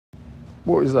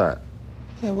What is that?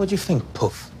 Yeah, what do you think,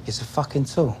 Puff? It's a fucking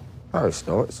tool. No, it's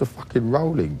not. It's a fucking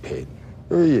rolling pin.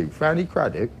 Who are you, Fanny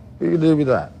Craddock? What are you gonna do with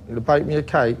that? You gonna bake me a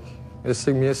cake? You gonna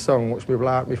sing me a song, watch me blow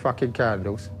out me fucking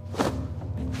candles?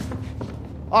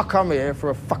 I come here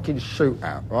for a fucking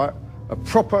shootout, right? A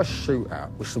proper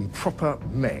shootout with some proper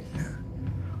men.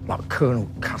 Like Colonel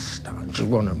Custer and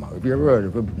Geronimo. Have you ever heard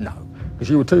of them? No. Because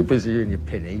you were too busy in your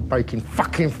pinny baking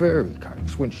fucking fairy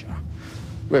cakes, weren't you?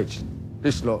 Which,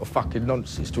 this lot of fucking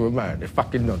nonsense to a man. They're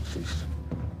fucking nonsense.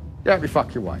 Get out of your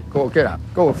fucking way. Go on, get up.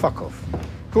 Go on, fuck off.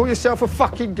 Call yourself a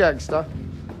fucking gangster.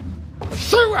 A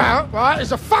shootout, right,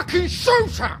 is a fucking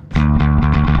shootout!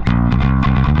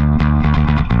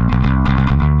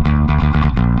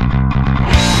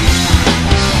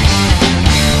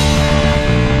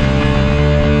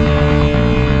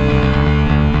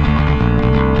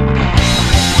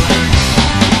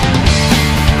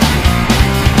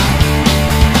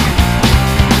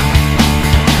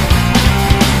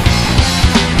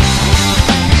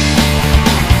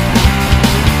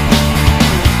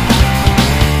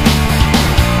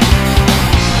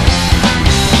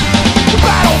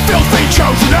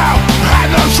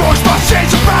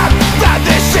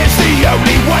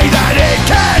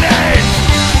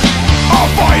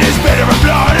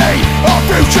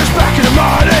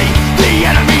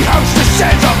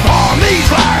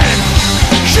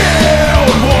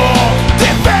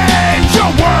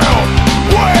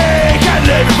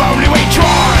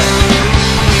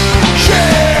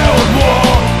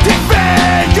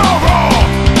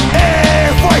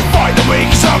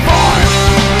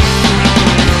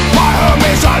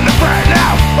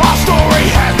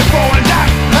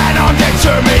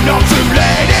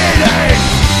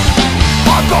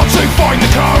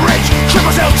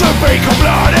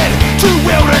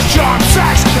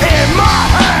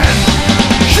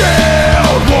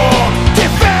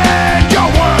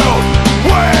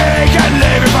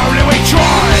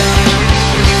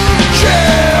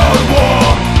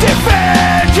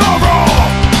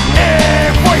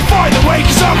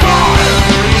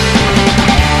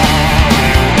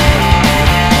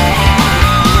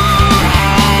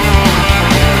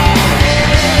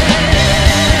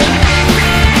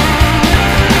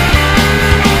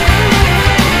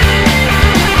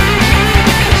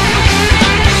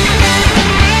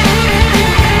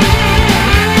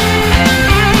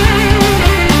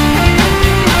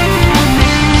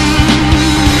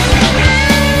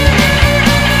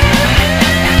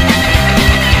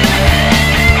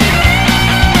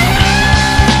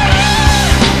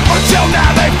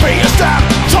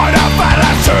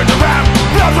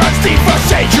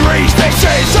 This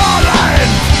is our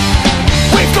land.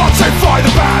 We've got to fly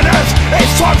the banners.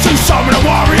 It's time to summon a